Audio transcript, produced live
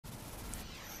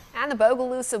And the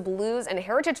Bogalusa Blues and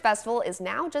Heritage Festival is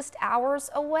now just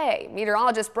hours away.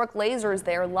 Meteorologist Brooke Laser is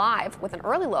there live with an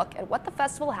early look at what the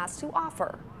festival has to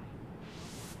offer.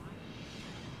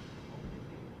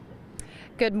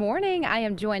 Good morning. I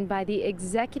am joined by the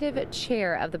executive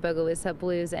chair of the Bogalusa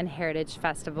Blues and Heritage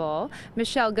Festival,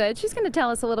 Michelle Good. She's going to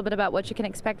tell us a little bit about what you can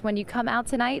expect when you come out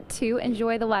tonight to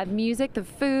enjoy the live music, the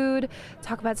food,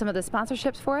 talk about some of the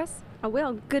sponsorships for us. I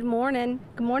will. Good morning.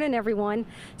 Good morning, everyone.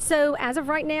 So as of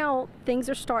right now, things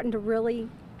are starting to really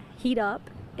heat up.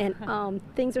 And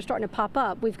things are starting to pop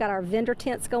up. We've got our vendor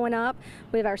tents going up.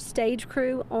 We have our stage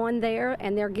crew on there,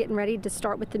 and they're getting ready to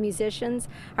start with the musicians.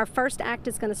 Our first act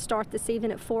is going to start this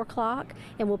evening at 4 o'clock,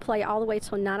 and we'll play all the way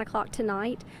till 9 o'clock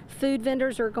tonight. Food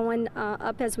vendors are going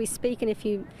up as we speak, and if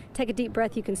you take a deep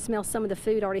breath, you can smell some of the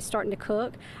food already starting to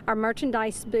cook. Our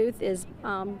merchandise booth is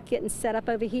getting set up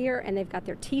over here, and they've got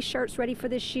their T-shirts ready for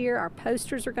this year. Our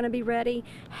posters are going to be ready,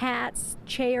 hats,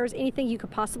 chairs, anything you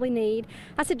could possibly need.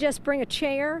 I suggest bring a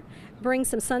chair, bring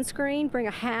some sunscreen, bring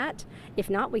a hat. If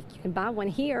not, you can buy one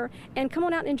here, and come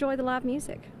on out and enjoy the live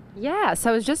music. Yeah,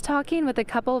 so I was just talking with a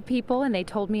couple of people, and they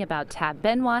told me about Tab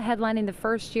Benoit headlining the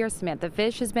first year. Samantha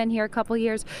Fish has been here a couple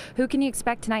years. Who can you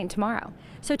expect tonight and tomorrow?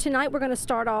 So tonight we're going to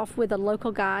start off with a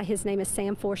local guy. His name is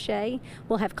Sam Forche.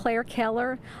 We'll have Claire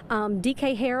Keller,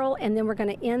 DK Harrell, and then we're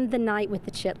going to end the night with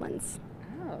the Chitlins.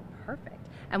 Oh, perfect.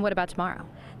 And what about tomorrow?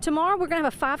 Tomorrow we're going to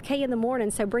have a 5K in the morning,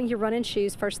 so bring your running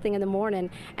shoes first thing in the morning.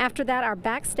 After that, our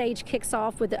backstage kicks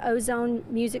off with the Ozone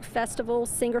Music Festival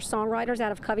singer-songwriters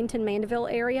out of Covington, Mandeville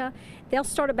area. They'll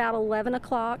start about 11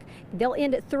 o'clock. They'll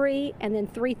end at 3, and then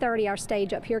 3:30 our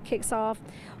stage up here kicks off.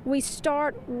 We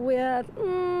start with,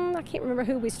 I can't remember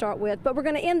who we start with, but we're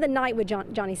going to end the night with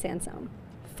Johnny Sansone.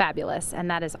 Fabulous,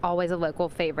 and that is always a local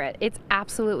favorite. It's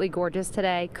absolutely gorgeous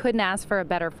today. Couldn't ask for a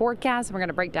better forecast. We're going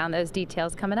to break down those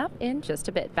details coming up in just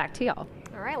a bit. Back to y'all.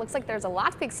 All right, looks like there's a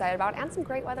lot to be excited about and some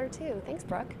great weather too. Thanks,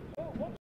 Brooke.